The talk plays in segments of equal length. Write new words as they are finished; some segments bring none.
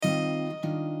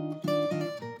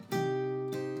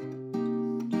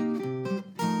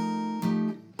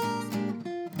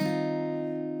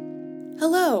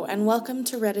Hello, and welcome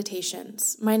to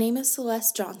Reditations. My name is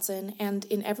Celeste Johnson, and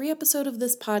in every episode of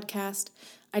this podcast,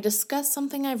 I discuss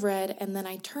something I've read and then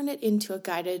I turn it into a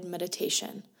guided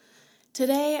meditation.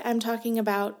 Today, I'm talking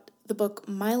about the book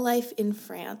My Life in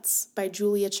France by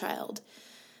Julia Child.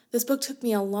 This book took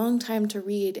me a long time to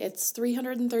read. It's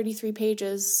 333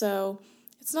 pages, so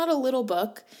it's not a little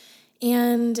book,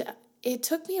 and it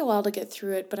took me a while to get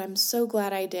through it, but I'm so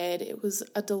glad I did. It was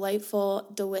a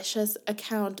delightful, delicious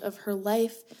account of her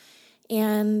life,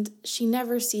 and she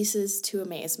never ceases to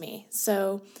amaze me.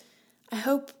 So I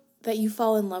hope that you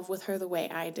fall in love with her the way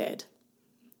I did.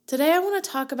 Today I want to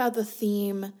talk about the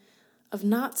theme of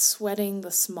not sweating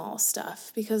the small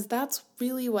stuff, because that's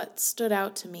really what stood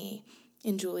out to me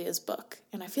in Julia's book.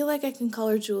 And I feel like I can call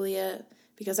her Julia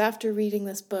because after reading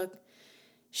this book,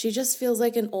 she just feels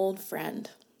like an old friend.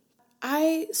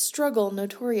 I struggle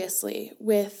notoriously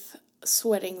with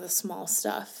sweating the small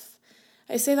stuff.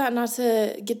 I say that not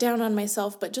to get down on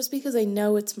myself, but just because I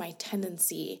know it's my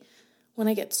tendency when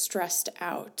I get stressed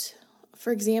out.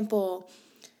 For example,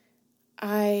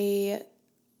 I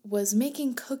was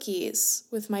making cookies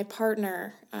with my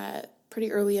partner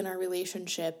pretty early in our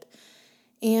relationship,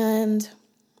 and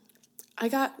I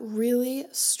got really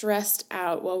stressed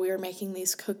out while we were making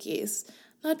these cookies.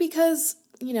 Not because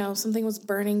something was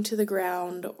burning to the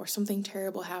ground or something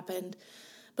terrible happened,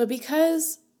 but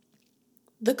because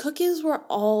the cookies were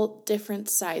all different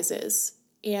sizes,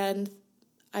 and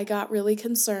I got really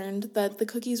concerned that the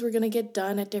cookies were going to get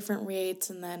done at different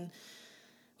rates, and then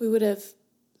we would have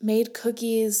made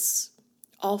cookies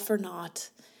all for naught.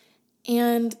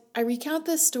 And I recount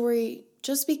this story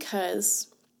just because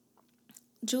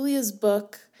Julia's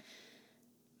book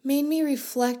made me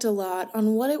reflect a lot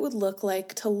on what it would look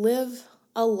like to live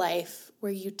a life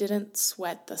where you didn't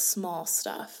sweat the small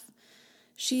stuff.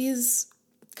 She's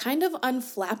kind of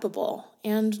unflappable,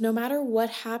 and no matter what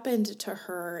happened to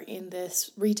her in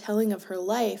this retelling of her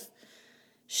life,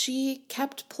 she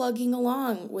kept plugging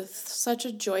along with such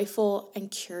a joyful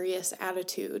and curious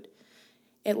attitude.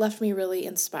 It left me really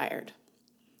inspired.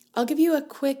 I'll give you a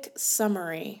quick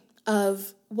summary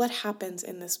of what happens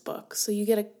in this book so you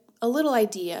get a little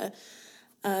idea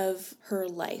of her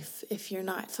life if you're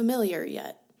not familiar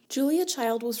yet. Julia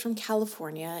Child was from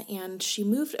California, and she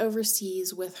moved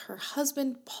overseas with her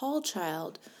husband, Paul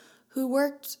Child, who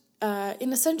worked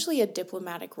in essentially a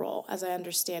diplomatic role, as I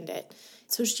understand it.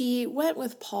 So she went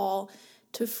with Paul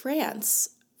to France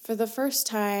for the first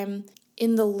time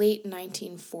in the late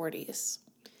 1940s.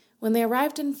 When they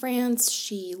arrived in France,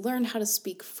 she learned how to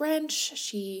speak French,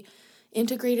 she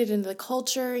integrated into the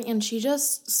culture, and she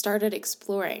just started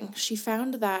exploring. She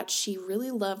found that she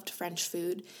really loved French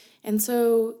food, and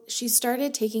so she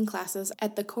started taking classes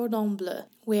at the Cordon Bleu,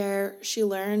 where she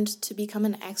learned to become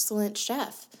an excellent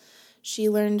chef. She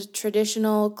learned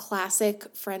traditional,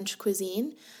 classic French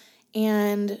cuisine,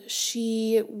 and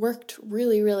she worked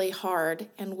really, really hard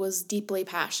and was deeply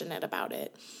passionate about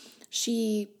it.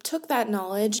 She took that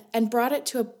knowledge and brought it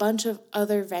to a bunch of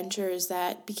other ventures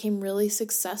that became really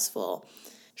successful.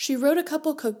 She wrote a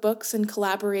couple cookbooks in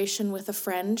collaboration with a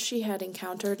friend she had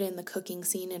encountered in the cooking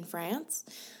scene in France.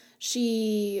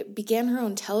 She began her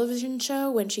own television show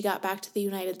when she got back to the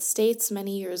United States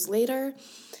many years later.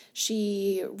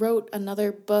 She wrote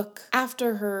another book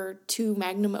after her 2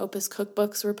 magnum opus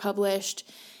cookbooks were published,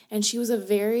 and she was a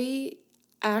very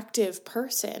active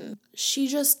person. She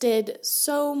just did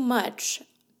so much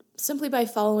simply by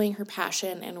following her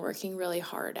passion and working really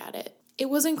hard at it. It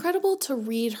was incredible to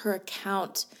read her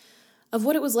account of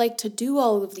what it was like to do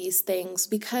all of these things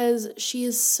because she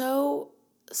is so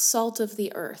salt of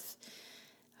the earth.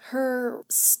 Her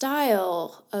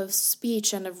style of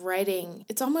speech and of writing,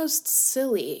 it's almost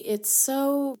silly. It's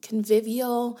so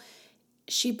convivial.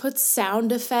 She puts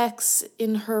sound effects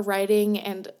in her writing,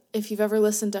 and if you've ever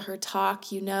listened to her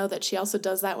talk, you know that she also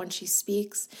does that when she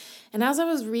speaks. And as I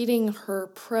was reading her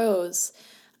prose,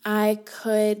 I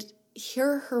could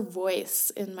hear her voice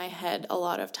in my head a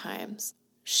lot of times.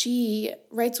 She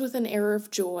writes with an air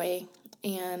of joy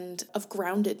and of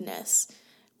groundedness,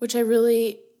 which I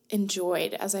really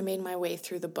enjoyed as I made my way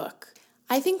through the book.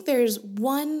 I think there's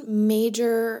one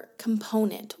major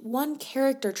component, one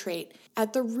character trait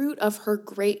at the root of her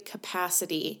great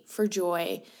capacity for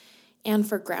joy and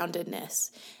for groundedness.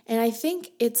 And I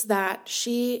think it's that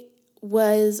she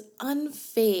was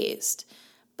unfazed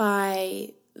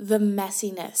by the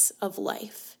messiness of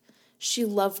life. She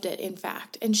loved it, in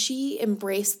fact, and she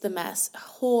embraced the mess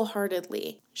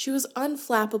wholeheartedly. She was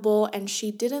unflappable, and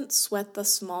she didn't sweat the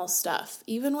small stuff.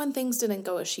 Even when things didn't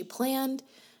go as she planned,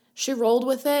 she rolled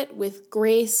with it with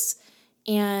grace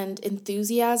and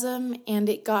enthusiasm, and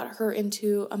it got her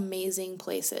into amazing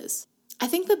places. I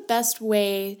think the best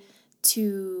way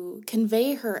to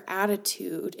convey her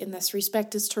attitude in this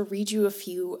respect is to read you a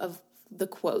few of the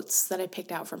quotes that I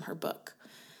picked out from her book.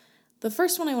 The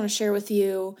first one I want to share with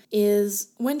you is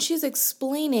when she's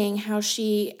explaining how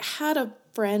she had a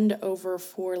friend over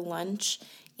for lunch,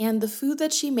 and the food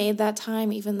that she made that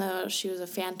time, even though she was a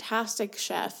fantastic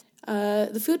chef,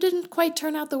 the food didn't quite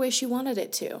turn out the way she wanted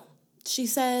it to. She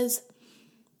says,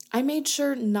 "I made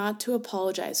sure not to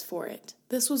apologize for it.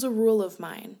 This was a rule of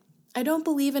mine. I don't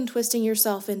believe in twisting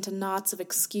yourself into knots of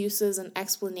excuses and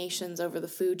explanations over the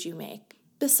food you make.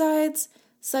 Besides,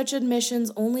 such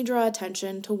admissions only draw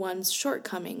attention to one's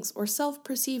shortcomings or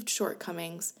self-perceived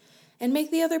shortcomings and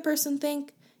make the other person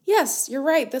think, yes, you're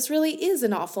right, this really is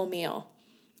an awful meal.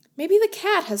 Maybe the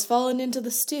cat has fallen into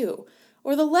the stew,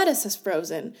 or the lettuce has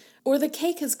frozen, or the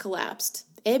cake has collapsed.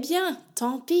 Eh bien,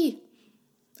 tant pis.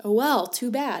 Oh well, too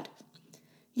bad.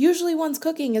 Usually one's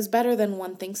cooking is better than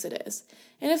one thinks it is,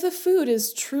 and if the food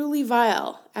is truly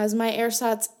vile, as my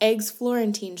ersatz eggs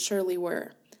Florentine surely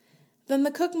were, then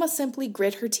the cook must simply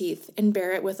grit her teeth and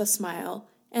bear it with a smile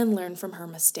and learn from her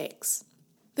mistakes."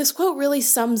 This quote really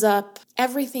sums up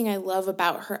everything I love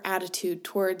about her attitude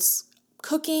towards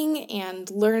cooking and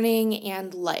learning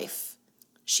and life.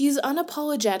 She's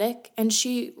unapologetic, and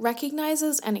she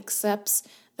recognizes and accepts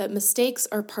that mistakes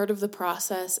are part of the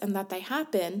process and that they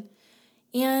happen,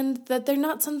 and that they're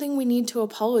not something we need to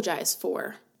apologize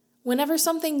for. Whenever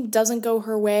something doesn't go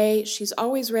her way, she's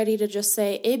always ready to just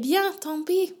say, eh bien, tant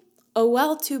pis, oh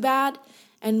well, too bad,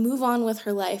 and move on with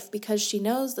her life because she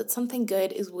knows that something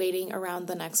good is waiting around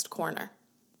the next corner.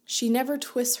 She never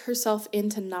twists herself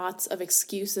into knots of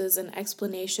excuses and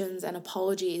explanations and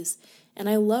apologies, and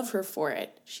I love her for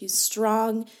it. She's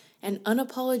strong and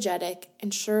unapologetic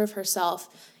and sure of herself,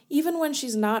 even when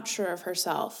she's not sure of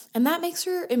herself. And that makes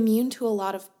her immune to a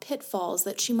lot of pitfalls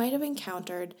that she might have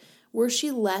encountered were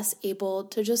she less able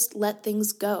to just let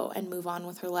things go and move on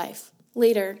with her life.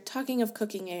 Later, talking of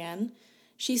cooking again,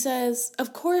 she says,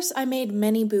 "Of course I made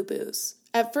many boo-boos.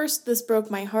 At first this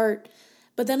broke my heart,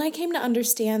 but then I came to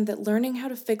understand that learning how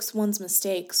to fix one's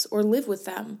mistakes or live with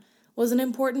them was an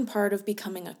important part of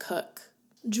becoming a cook.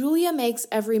 Julia makes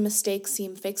every mistake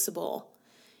seem fixable,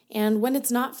 and when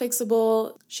it's not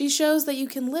fixable, she shows that you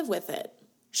can live with it."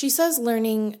 She says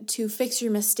learning to fix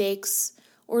your mistakes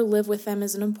or live with them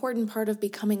is an important part of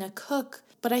becoming a cook,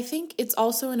 but I think it's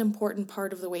also an important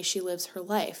part of the way she lives her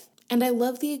life. And I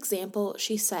love the example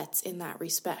she sets in that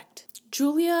respect.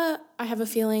 Julia, I have a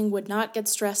feeling, would not get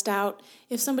stressed out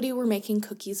if somebody were making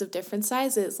cookies of different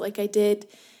sizes, like I did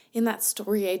in that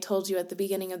story I told you at the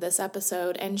beginning of this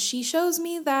episode, and she shows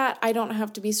me that I don't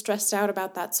have to be stressed out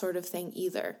about that sort of thing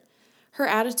either. Her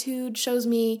attitude shows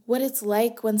me what it's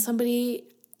like when somebody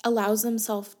allows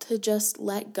themselves to just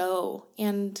let go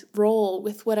and roll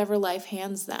with whatever life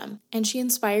hands them, and she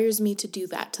inspires me to do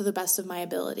that to the best of my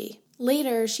ability.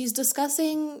 Later, she's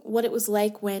discussing what it was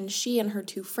like when she and her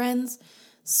two friends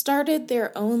started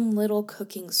their own little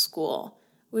cooking school,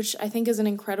 which I think is an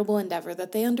incredible endeavor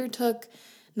that they undertook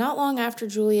not long after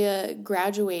Julia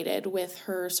graduated with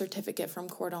her certificate from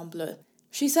Cordon Bleu.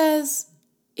 She says,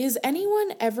 "Is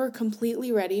anyone ever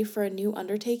completely ready for a new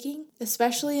undertaking,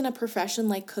 especially in a profession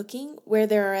like cooking, where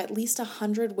there are at least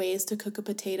 100 ways to cook a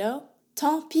potato?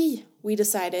 Tant pis, we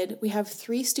decided. We have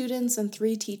 3 students and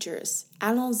 3 teachers.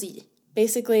 Allons-y.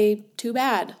 Basically, too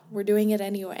bad. We're doing it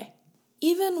anyway."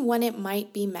 Even when it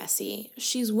might be messy,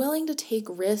 she's willing to take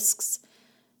risks,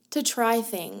 to try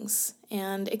things,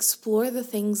 and explore the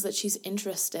things that she's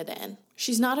interested in.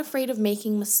 She's not afraid of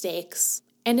making mistakes,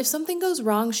 and if something goes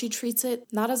wrong, she treats it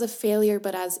not as a failure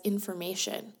but as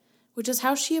information, which is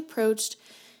how she approached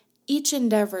each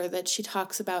endeavor that she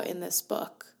talks about in this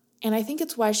book. And I think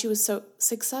it's why she was so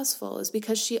successful, is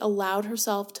because she allowed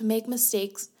herself to make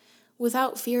mistakes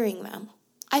without fearing them.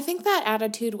 I think that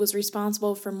attitude was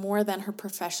responsible for more than her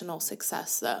professional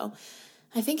success, though.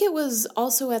 I think it was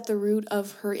also at the root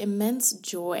of her immense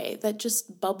joy that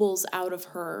just bubbles out of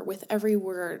her with every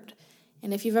word.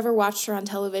 And if you've ever watched her on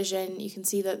television, you can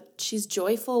see that she's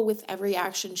joyful with every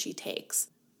action she takes.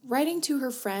 Writing to her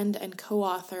friend and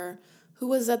co-author, who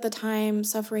was at the time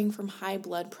suffering from high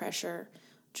blood pressure,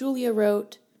 Julia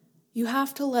wrote, "You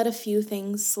have to let a few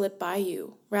things slip by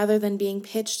you, rather than being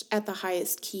pitched at the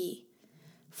highest key.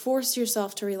 Force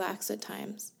yourself to relax at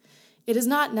times. It is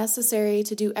not necessary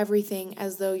to do everything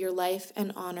as though your life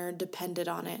and honor depended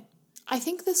on it." I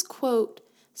think this quote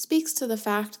speaks to the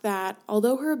fact that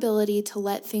although her ability to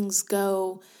let things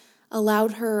go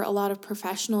allowed her a lot of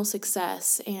professional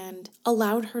success and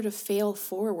allowed her to fail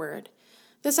forward,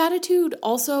 This attitude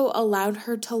also allowed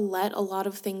her to let a lot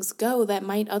of things go that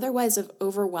might otherwise have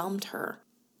overwhelmed her.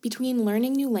 Between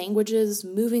learning new languages,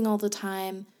 moving all the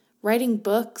time, writing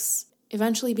books,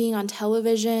 eventually being on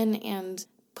television, and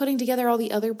putting together all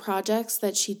the other projects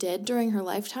that she did during her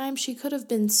lifetime, she could have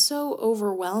been so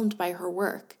overwhelmed by her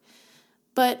work.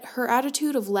 But her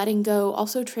attitude of letting go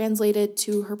also translated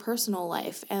to her personal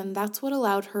life, and that's what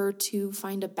allowed her to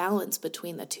find a balance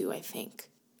between the two, I think.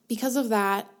 Because of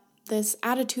that, this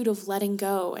attitude of letting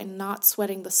go and not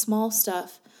sweating the small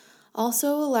stuff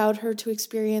also allowed her to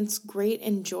experience great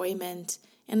enjoyment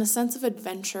and a sense of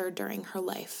adventure during her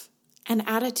life. An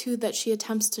attitude that she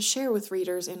attempts to share with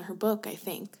readers in her book, I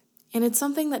think. And it's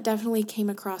something that definitely came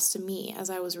across to me as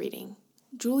I was reading.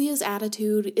 Julia's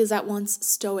attitude is at once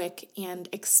stoic and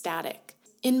ecstatic.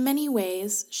 In many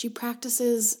ways, she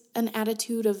practices an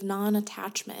attitude of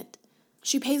non-attachment.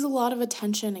 She pays a lot of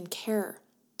attention and care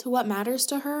to what matters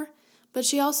to her, but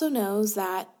she also knows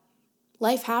that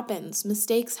life happens,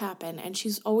 mistakes happen, and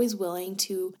she's always willing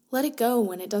to let it go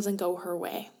when it doesn't go her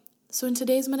way. So in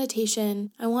today's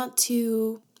meditation, I want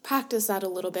to practice that a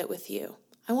little bit with you.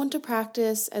 I want to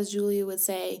practice, as Julia would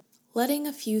say, letting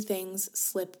a few things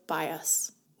slip by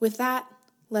us. With that,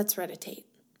 let's meditate.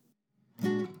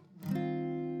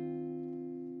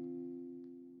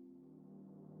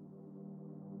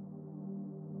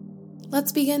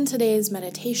 Let's begin today's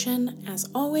meditation, as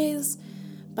always,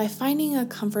 by finding a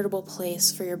comfortable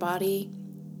place for your body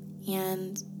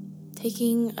and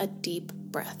taking a deep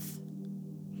breath.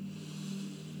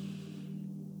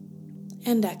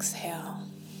 And exhale.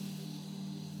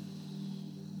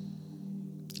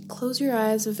 Close your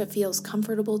eyes if it feels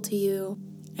comfortable to you,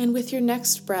 and with your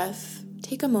next breath,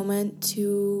 take a moment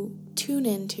to tune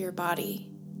into your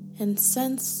body and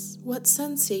sense what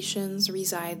sensations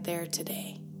reside there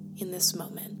today, in this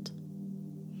moment.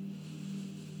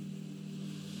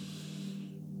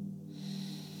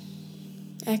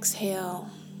 Exhale,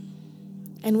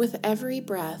 and with every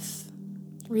breath,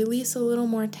 release a little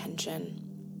more tension.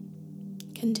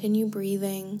 Continue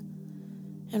breathing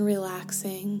and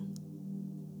relaxing,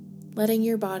 letting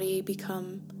your body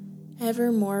become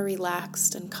ever more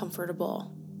relaxed and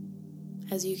comfortable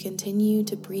as you continue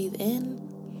to breathe in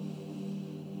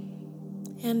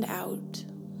and out.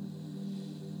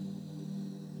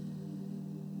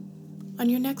 On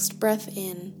your next breath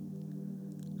in,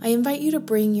 I invite you to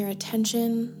bring your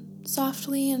attention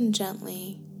softly and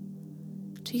gently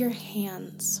to your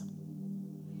hands.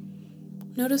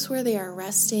 Notice where they are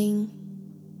resting.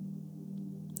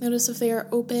 Notice if they are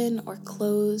open or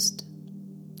closed,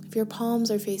 if your palms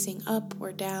are facing up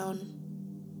or down.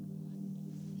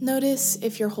 Notice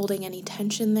if you're holding any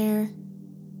tension there.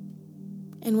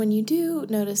 And when you do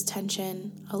notice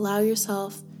tension, allow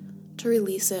yourself to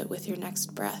release it with your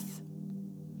next breath.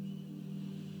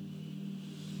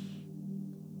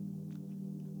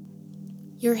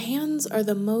 Your hands are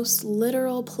the most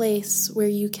literal place where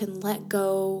you can let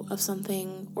go of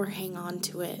something or hang on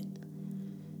to it.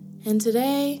 And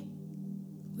today,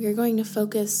 we are going to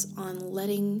focus on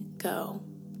letting go.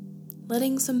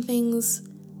 Letting some things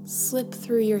slip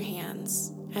through your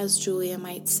hands, as Julia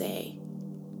might say.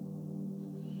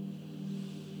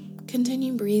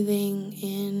 Continue breathing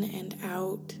in and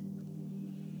out.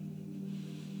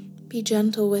 Be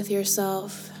gentle with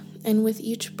yourself. And with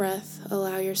each breath,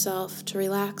 allow yourself to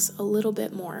relax a little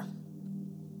bit more.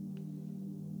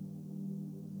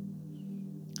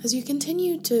 As you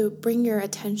continue to bring your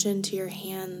attention to your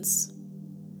hands,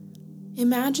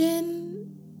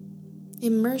 imagine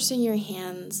immersing your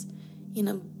hands in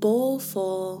a bowl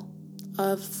full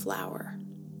of flour.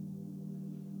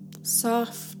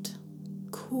 Soft,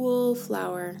 cool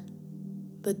flour,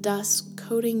 the dust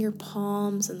coating your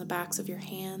palms and the backs of your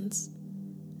hands.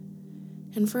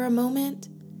 And for a moment,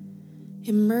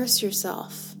 immerse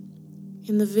yourself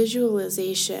in the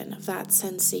visualization of that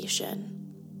sensation.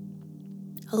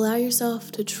 Allow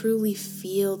yourself to truly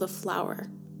feel the flour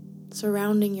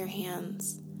surrounding your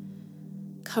hands,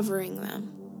 covering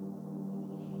them.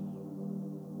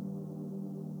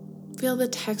 Feel the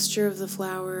texture of the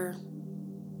flour,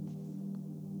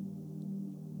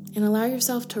 and allow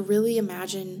yourself to really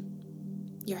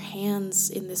imagine your hands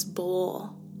in this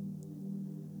bowl.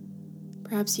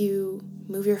 Perhaps you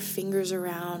move your fingers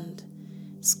around,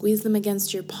 squeeze them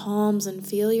against your palms, and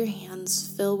feel your hands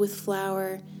fill with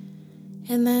flour,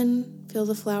 and then feel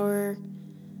the flour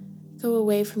go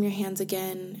away from your hands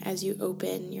again as you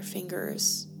open your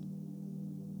fingers.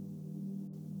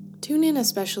 Tune in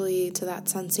especially to that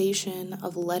sensation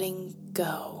of letting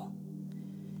go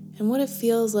and what it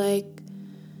feels like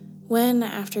When,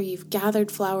 after you've gathered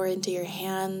flour into your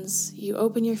hands, you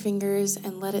open your fingers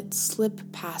and let it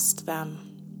slip past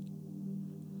them.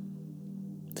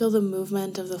 Feel the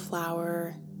movement of the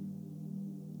flour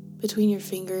between your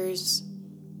fingers,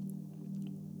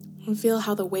 and feel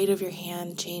how the weight of your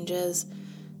hand changes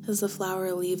as the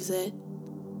flour leaves it.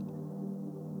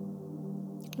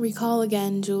 Recall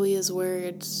again Julia's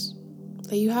words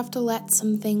that you have to let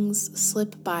some things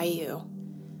slip by you.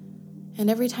 And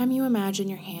every time you imagine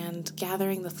your hand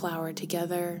gathering the flour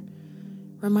together,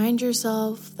 remind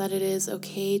yourself that it is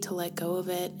okay to let go of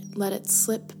it. Let it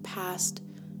slip past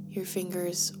your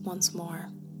fingers once more.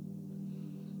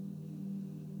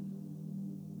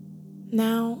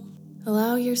 Now,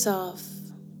 allow yourself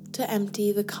to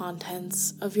empty the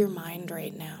contents of your mind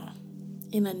right now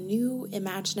in a new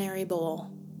imaginary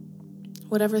bowl.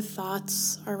 Whatever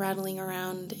thoughts are rattling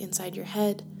around inside your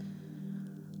head,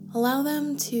 allow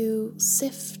them to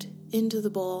sift into the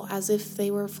bowl as if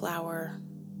they were flour.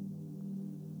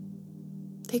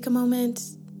 Take a moment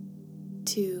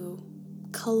to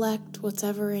collect what's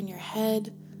ever in your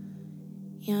head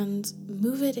and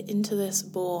move it into this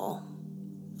bowl.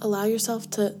 Allow yourself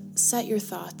to set your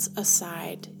thoughts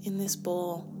aside in this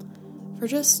bowl for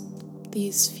just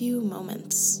these few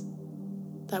moments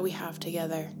that we have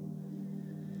together.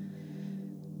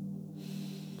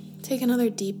 Take another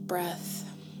deep breath,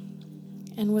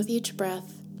 and with each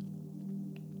breath,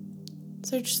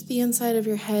 search the inside of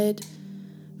your head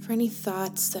for any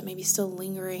thoughts that may be still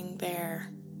lingering there,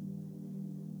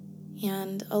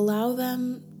 and allow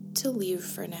them to leave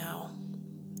for now.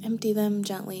 Empty them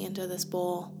gently into this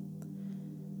bowl.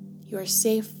 You are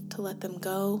safe to let them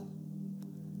go.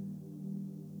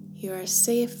 You are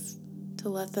safe to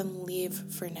let them leave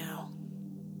for now.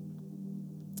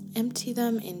 Empty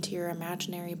them into your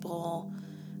imaginary bowl,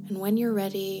 and when you're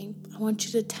ready, I want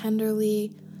you to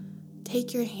tenderly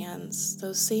take your hands,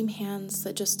 those same hands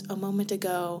that just a moment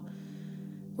ago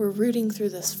were rooting through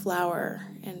this flour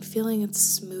and feeling its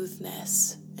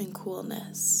smoothness and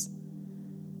coolness.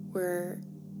 We're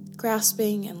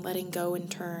grasping and letting go in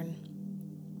turn.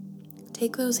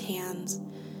 Take those hands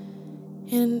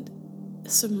and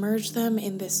submerge them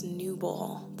in this new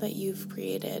bowl that you've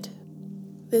created.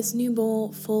 This new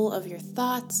bowl full of your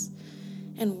thoughts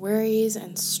and worries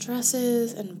and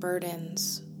stresses and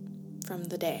burdens from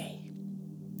the day.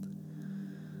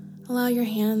 Allow your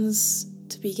hands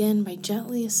to begin by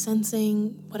gently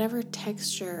sensing whatever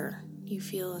texture you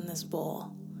feel in this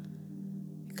bowl.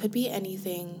 It could be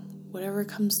anything. Whatever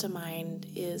comes to mind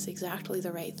is exactly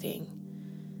the right thing.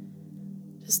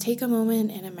 Just take a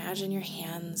moment and imagine your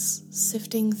hands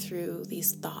sifting through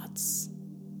these thoughts.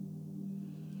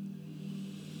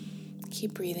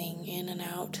 Keep breathing in and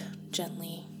out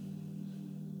gently.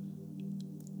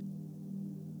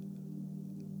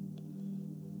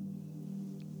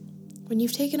 When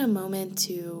you've taken a moment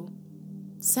to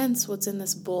sense what's in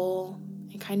this bowl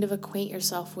and kind of acquaint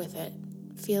yourself with it,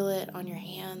 feel it on your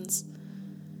hands,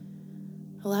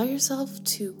 allow yourself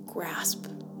to grasp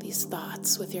these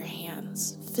thoughts with your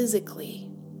hands, physically,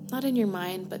 not in your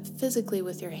mind, but physically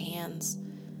with your hands.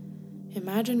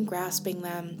 Imagine grasping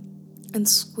them and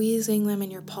squeezing them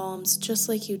in your palms just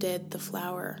like you did the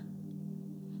flour.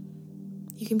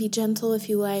 You can be gentle if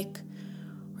you like,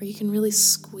 or you can really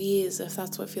squeeze if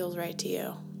that's what feels right to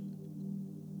you.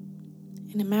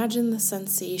 And imagine the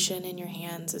sensation in your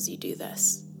hands as you do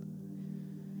this.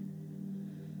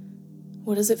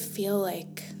 What does it feel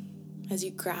like as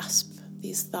you grasp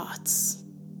these thoughts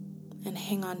and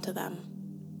hang on to them?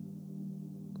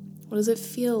 What does it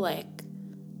feel like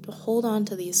to hold on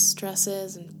to these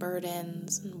stresses and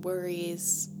burdens and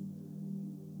worries?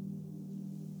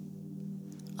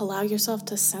 Allow yourself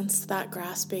to sense that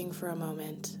grasping for a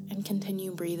moment and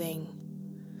continue breathing.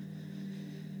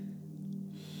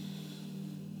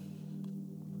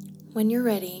 When you're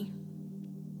ready,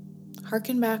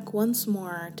 hearken back once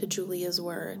more to Julia's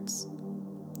words.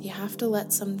 You have to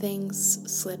let some things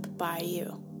slip by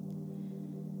you.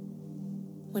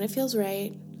 When it feels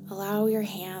right, allow your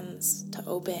hands to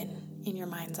open in your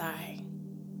mind's eye.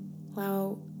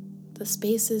 Allow the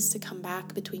spaces to come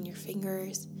back between your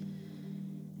fingers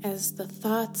as the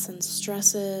thoughts and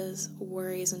stresses,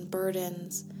 worries and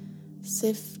burdens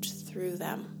sift through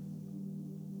them.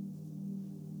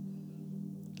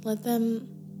 Let them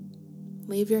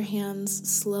leave your hands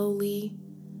slowly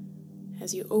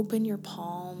as you open your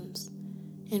palms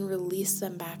and release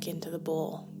them back into the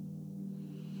bowl.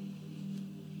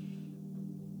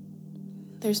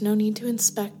 There's no need to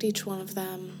inspect each one of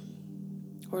them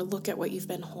or look at what you've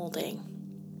been holding.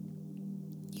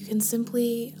 You can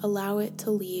simply allow it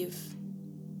to leave.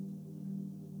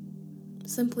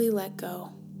 Simply let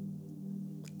go.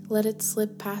 let it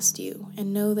slip past you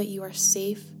and know that you are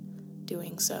safe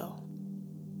doing so.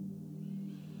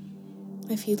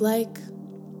 If you'd like,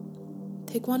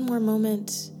 take one more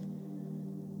moment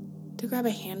to grab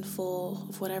a handful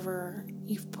of whatever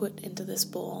you've put into this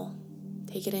bowl.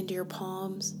 Take it into your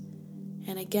palms,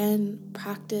 and again,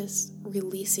 practice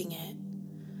releasing it.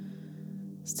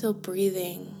 Still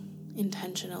breathing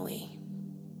intentionally.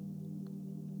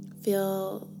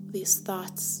 Feel these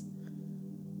thoughts,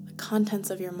 the contents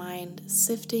of your mind,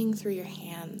 sifting through your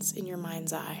hands in your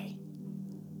mind's eye.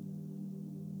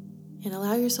 And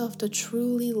allow yourself to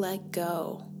truly let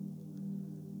go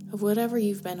of whatever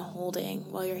you've been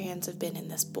holding while your hands have been in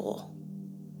this bowl.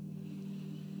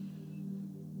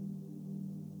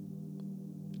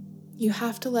 You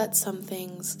have to let some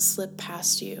things slip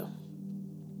past you,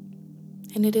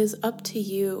 and it is up to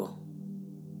you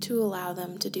to allow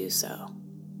them to do so.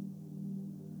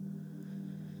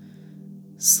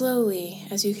 Slowly,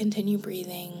 as you continue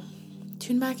breathing,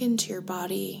 tune back into your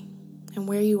body and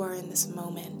where you are in this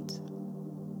moment.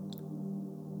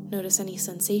 Notice any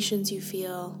sensations you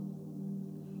feel,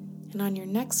 and on your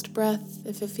next breath,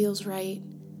 if it feels right,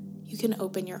 you can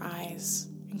open your eyes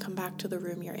and come back to the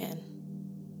room you're in.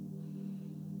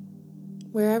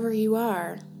 Wherever you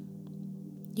are,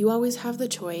 you always have the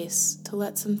choice to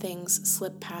let some things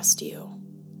slip past you,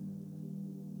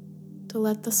 to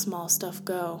let the small stuff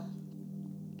go.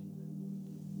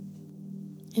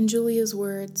 In Julia's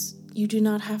words, you do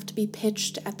not have to be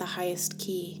pitched at the highest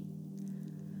key.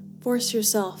 Force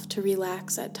yourself to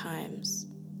relax at times.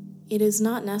 It is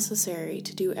not necessary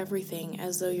to do everything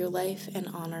as though your life and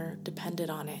honor depended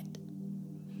on it.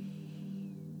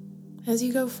 As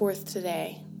you go forth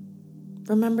today,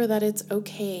 remember that it's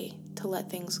okay to let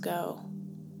things go.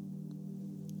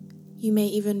 You may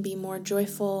even be more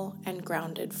joyful and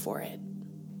grounded for it.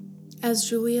 As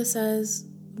Julia says,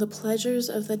 the pleasures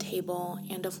of the table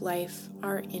and of life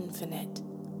are infinite.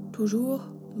 Toujours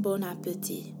bon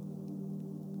appétit.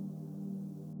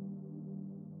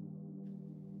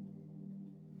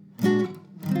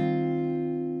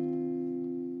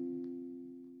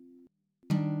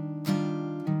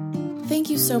 Thank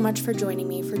you so much for joining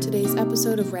me for today's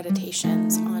episode of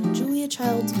Reditations on Julia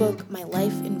Child's book, My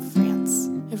Life in France.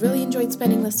 I've really enjoyed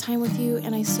spending this time with you,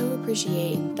 and I so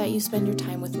appreciate that you spend your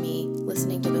time with me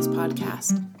listening to this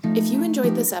podcast. If you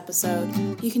enjoyed this episode,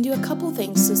 you can do a couple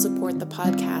things to support the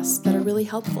podcast that are really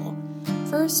helpful.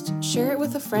 First, share it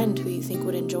with a friend who you think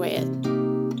would enjoy it.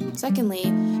 Secondly,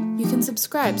 you can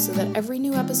subscribe so that every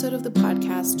new episode of the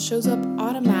podcast shows up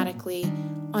automatically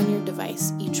on your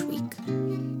device each week.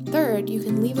 Third, you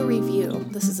can leave a review.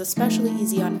 This is especially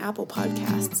easy on Apple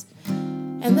Podcasts,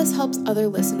 and this helps other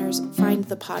listeners find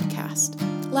the podcast.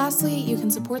 Lastly, you can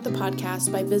support the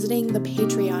podcast by visiting the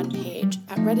Patreon page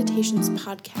at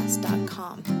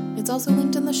reditationspodcast.com. It's also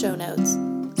linked in the show notes.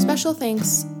 Special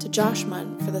thanks to Josh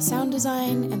Munt for the sound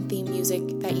design and theme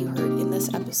music that you heard in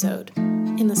this episode.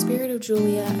 In the spirit of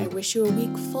Julia, I wish you a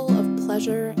week full of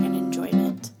pleasure and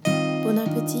enjoyment. Bon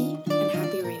appétit.